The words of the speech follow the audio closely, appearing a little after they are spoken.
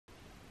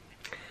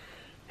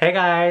Hey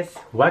guys!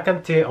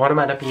 Welcome to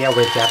Onomatopoeia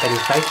with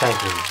Japanese Site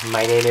Typing.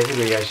 My name is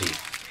Ryoji.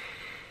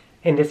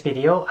 In this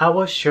video, I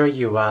will show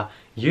you a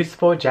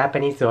useful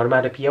Japanese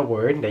onomatopoeia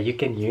word that you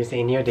can use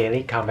in your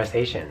daily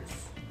conversations.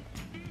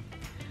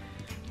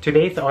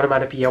 Today's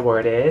onomatopoeia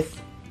word is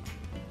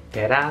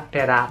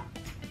PERAPERA.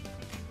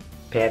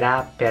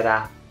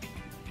 PERAPERA.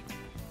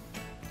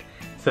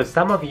 So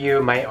some of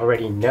you might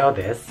already know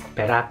this,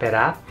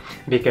 PERAPERA,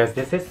 because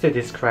this is to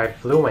describe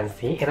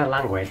fluency in a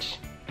language.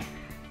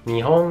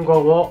 日本語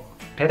を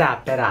ペ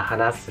ラペラ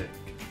話す。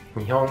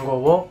日本語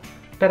を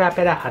ペラ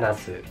ペラ話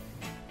す。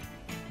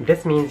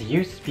This means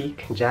you speak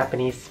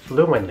Japanese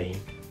fluently.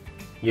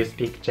 You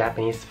speak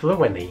Japanese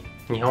fluently.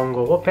 日本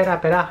語をペラ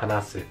ペラ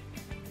話す。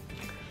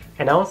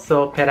And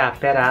also, ペラ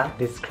ペラ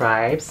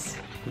describes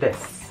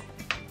this.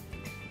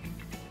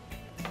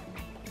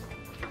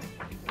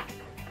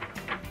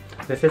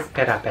 This is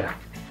ペラペラ.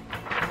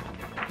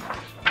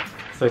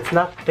 So it's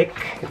not thick,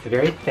 it's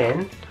very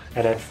thin,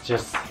 and it's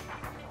just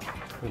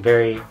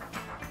very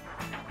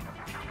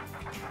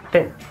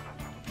thin.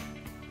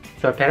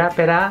 So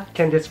perapera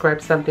can describe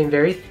something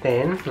very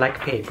thin like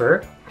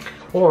paper,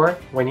 or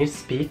when you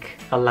speak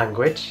a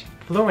language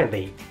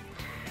fluently.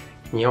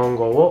 日本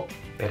語を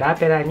ペラ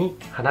ペラに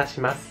話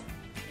します。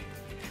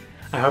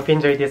I hope you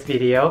enjoyed this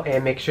video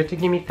and make sure to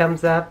give me a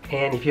thumbs up,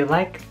 and if you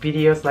like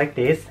videos like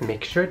this,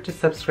 make sure to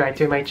subscribe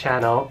to my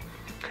channel.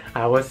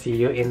 I will see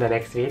you in the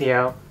next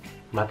video.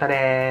 また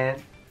ね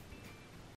ー。